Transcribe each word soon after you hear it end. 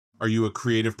Are you a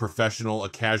creative professional, a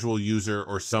casual user,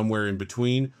 or somewhere in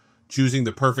between? Choosing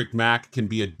the perfect Mac can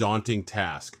be a daunting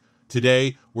task.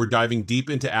 Today, we're diving deep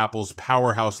into Apple's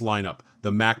powerhouse lineup, the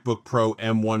MacBook Pro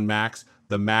M1 Max,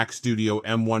 the Mac Studio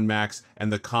M1 Max,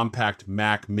 and the compact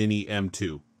Mac Mini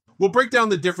M2. We'll break down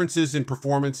the differences in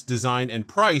performance, design, and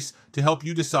price to help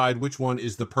you decide which one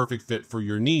is the perfect fit for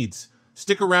your needs.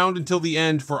 Stick around until the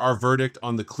end for our verdict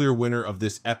on the clear winner of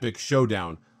this epic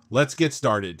showdown. Let's get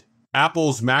started.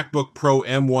 Apple's MacBook Pro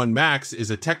M1 Max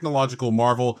is a technological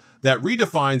marvel that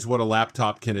redefines what a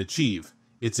laptop can achieve.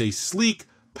 It's a sleek,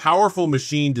 powerful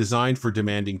machine designed for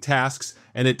demanding tasks,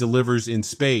 and it delivers in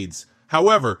spades.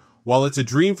 However, while it's a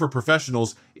dream for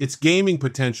professionals, its gaming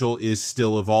potential is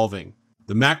still evolving.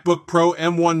 The MacBook Pro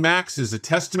M1 Max is a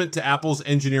testament to Apple's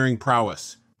engineering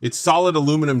prowess. Its solid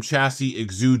aluminum chassis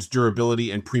exudes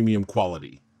durability and premium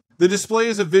quality. The display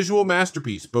is a visual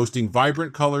masterpiece, boasting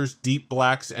vibrant colors, deep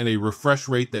blacks, and a refresh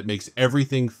rate that makes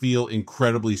everything feel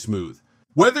incredibly smooth.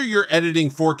 Whether you're editing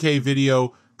 4K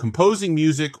video, composing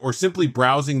music, or simply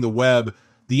browsing the web,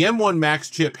 the M1 Max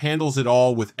chip handles it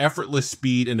all with effortless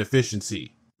speed and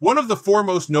efficiency. One of the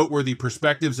foremost noteworthy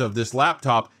perspectives of this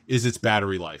laptop is its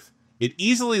battery life. It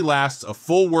easily lasts a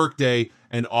full workday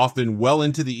and often well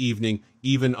into the evening,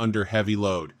 even under heavy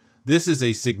load. This is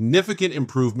a significant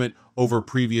improvement over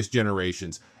previous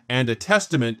generations and a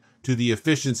testament to the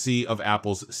efficiency of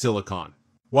Apple's silicon.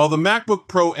 While the MacBook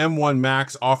Pro M1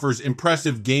 Max offers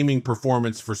impressive gaming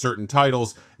performance for certain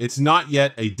titles, it's not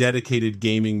yet a dedicated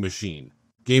gaming machine.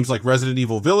 Games like Resident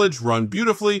Evil Village run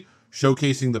beautifully,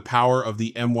 showcasing the power of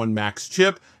the M1 Max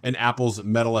chip and Apple's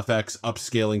MetalFX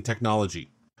upscaling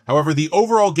technology. However, the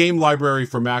overall game library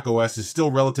for macOS is still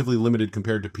relatively limited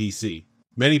compared to PC.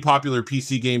 Many popular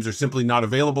PC games are simply not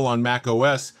available on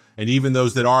macOS, and even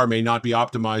those that are may not be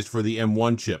optimized for the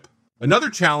M1 chip. Another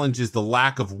challenge is the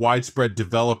lack of widespread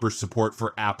developer support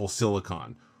for Apple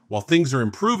Silicon. While things are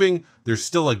improving, there's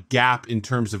still a gap in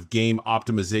terms of game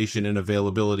optimization and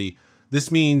availability. This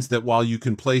means that while you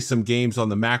can play some games on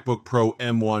the MacBook Pro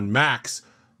M1 Max,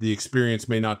 the experience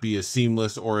may not be as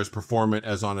seamless or as performant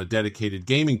as on a dedicated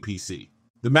gaming PC.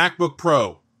 The MacBook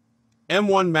Pro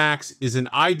M1 Max is an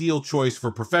ideal choice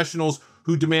for professionals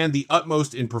who demand the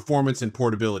utmost in performance and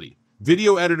portability.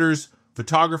 Video editors,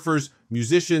 photographers,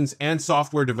 musicians, and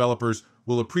software developers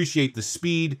will appreciate the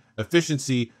speed,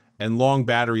 efficiency, and long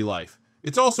battery life.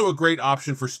 It's also a great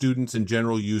option for students and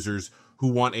general users who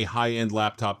want a high-end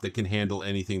laptop that can handle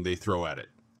anything they throw at it.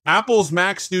 Apple's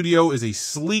Mac Studio is a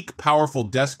sleek, powerful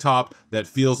desktop that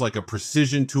feels like a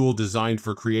precision tool designed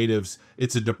for creatives.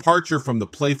 It's a departure from the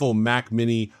playful Mac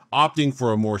Mini, opting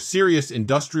for a more serious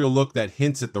industrial look that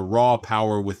hints at the raw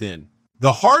power within.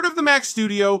 The heart of the Mac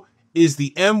Studio is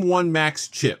the M1 Max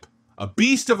chip, a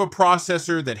beast of a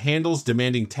processor that handles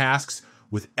demanding tasks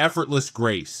with effortless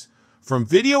grace. From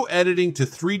video editing to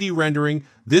 3D rendering,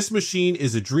 this machine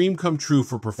is a dream come true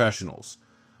for professionals.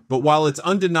 But while it's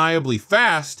undeniably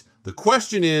fast, the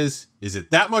question is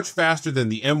it that much faster than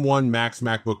the M1 Max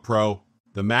MacBook Pro?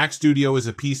 The Mac Studio is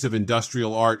a piece of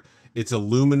industrial art. Its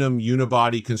aluminum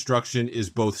unibody construction is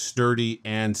both sturdy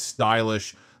and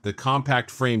stylish. The compact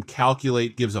frame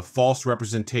Calculate gives a false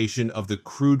representation of the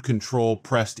crude control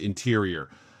pressed interior.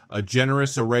 A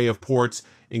generous array of ports,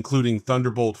 including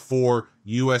Thunderbolt 4,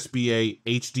 USB-A,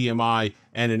 HDMI,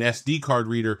 and an SD card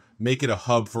reader, make it a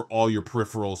hub for all your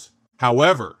peripherals.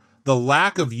 However, the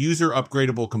lack of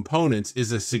user-upgradable components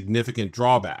is a significant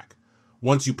drawback.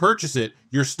 Once you purchase it,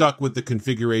 you're stuck with the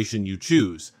configuration you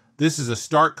choose. This is a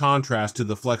stark contrast to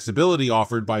the flexibility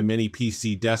offered by many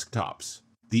PC desktops.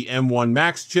 The M1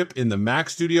 Max chip in the Mac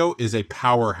Studio is a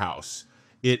powerhouse.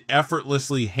 It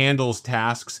effortlessly handles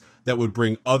tasks that would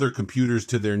bring other computers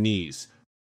to their knees.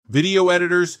 Video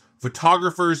editors,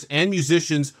 photographers, and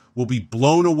musicians will be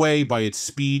blown away by its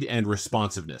speed and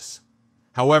responsiveness.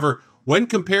 However, when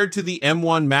compared to the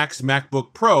M1 Max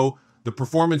MacBook Pro, the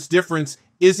performance difference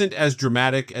isn't as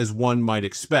dramatic as one might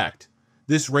expect.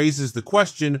 This raises the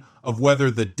question of whether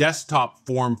the desktop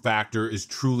form factor is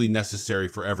truly necessary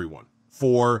for everyone.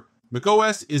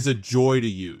 macOS is a joy to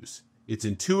use. It's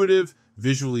intuitive,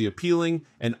 visually appealing,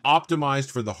 and optimized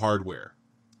for the hardware.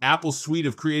 Apple's suite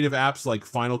of creative apps like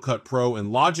Final Cut Pro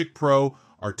and Logic Pro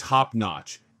are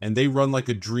top-notch, and they run like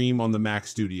a dream on the Mac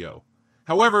Studio.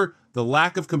 However, the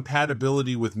lack of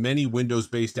compatibility with many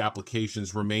Windows-based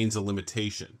applications remains a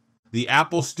limitation. The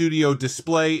Apple Studio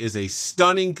display is a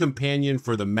stunning companion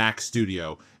for the Mac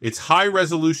Studio. Its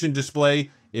high-resolution display,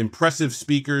 impressive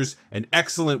speakers, and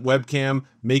excellent webcam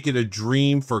make it a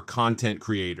dream for content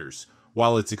creators.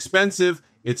 While it's expensive,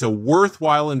 it's a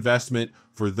worthwhile investment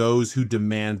for those who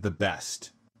demand the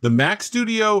best. The Mac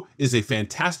Studio is a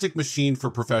fantastic machine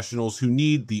for professionals who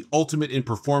need the ultimate in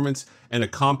performance and a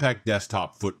compact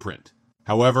desktop footprint.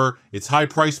 However, its high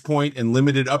price point and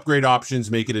limited upgrade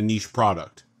options make it a niche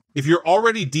product. If you're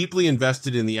already deeply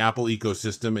invested in the Apple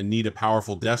ecosystem and need a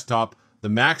powerful desktop, the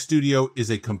Mac Studio is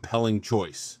a compelling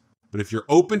choice. But if you're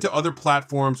open to other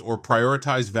platforms or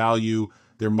prioritize value,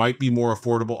 there might be more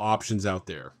affordable options out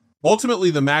there. Ultimately,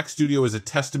 the Mac Studio is a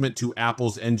testament to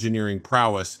Apple's engineering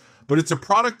prowess, but it's a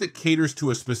product that caters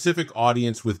to a specific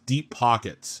audience with deep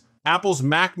pockets. Apple's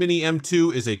Mac Mini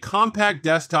M2 is a compact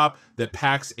desktop that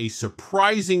packs a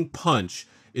surprising punch.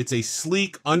 It's a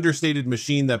sleek, understated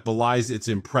machine that belies its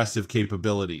impressive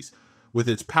capabilities. With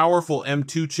its powerful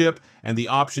M2 chip and the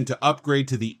option to upgrade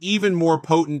to the even more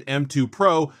potent M2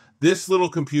 Pro, this little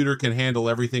computer can handle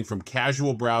everything from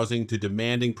casual browsing to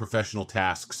demanding professional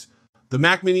tasks. The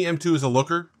Mac Mini M2 is a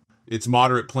looker. Its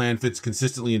moderate plan fits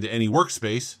consistently into any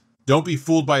workspace. Don't be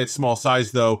fooled by its small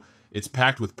size, though. It's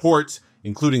packed with ports,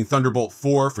 including Thunderbolt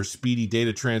 4 for speedy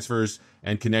data transfers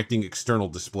and connecting external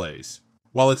displays.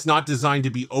 While it's not designed to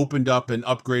be opened up and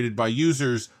upgraded by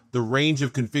users, the range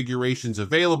of configurations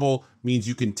available means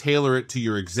you can tailor it to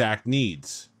your exact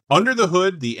needs. Under the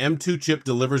hood, the M2 chip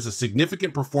delivers a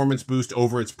significant performance boost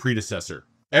over its predecessor.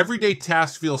 Everyday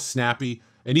tasks feel snappy,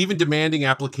 and even demanding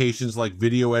applications like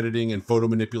video editing and photo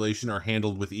manipulation are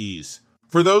handled with ease.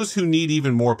 For those who need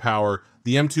even more power,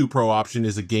 the M2 Pro option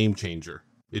is a game changer.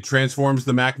 It transforms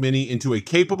the Mac Mini into a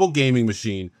capable gaming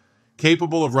machine,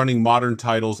 capable of running modern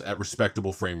titles at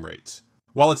respectable frame rates.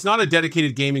 While it's not a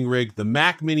dedicated gaming rig, the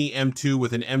Mac Mini M2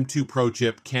 with an M2 Pro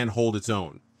chip can hold its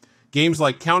own. Games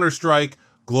like Counter-Strike,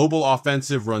 Global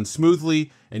Offensive run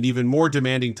smoothly, and even more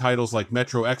demanding titles like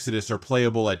Metro Exodus are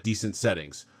playable at decent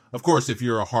settings. Of course, if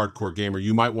you're a hardcore gamer,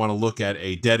 you might want to look at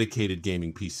a dedicated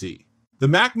gaming PC. The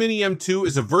Mac Mini M2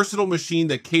 is a versatile machine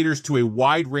that caters to a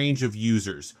wide range of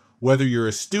users. Whether you're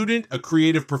a student, a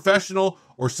creative professional,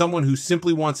 or someone who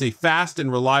simply wants a fast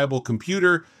and reliable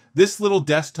computer, this little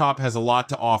desktop has a lot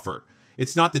to offer.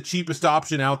 It's not the cheapest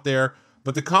option out there,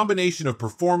 but the combination of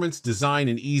performance, design,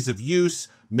 and ease of use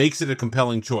makes it a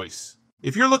compelling choice.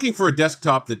 If you're looking for a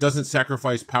desktop that doesn't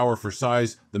sacrifice power for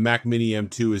size, the Mac Mini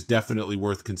M2 is definitely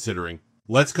worth considering.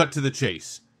 Let's cut to the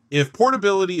chase. If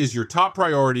portability is your top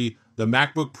priority, the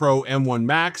MacBook Pro M1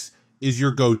 Max is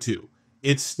your go-to.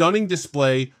 Its stunning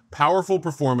display, powerful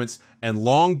performance, and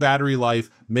long battery life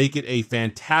make it a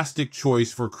fantastic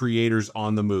choice for creators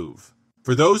on the move.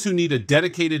 For those who need a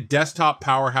dedicated desktop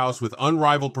powerhouse with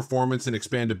unrivaled performance and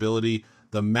expandability,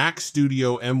 the Mac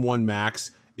Studio M1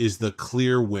 Max is the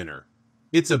clear winner.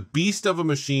 It's a beast of a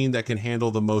machine that can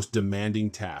handle the most demanding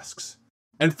tasks.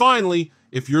 And finally,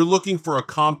 if you're looking for a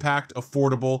compact,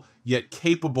 affordable, yet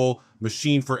capable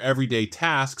machine for everyday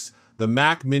tasks, the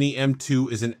Mac Mini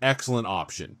M2 is an excellent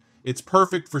option. It's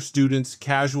perfect for students,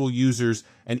 casual users,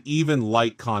 and even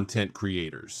light content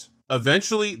creators.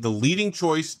 Eventually, the leading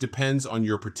choice depends on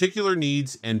your particular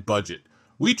needs and budget.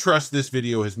 We trust this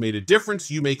video has made a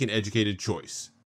difference. You make an educated choice.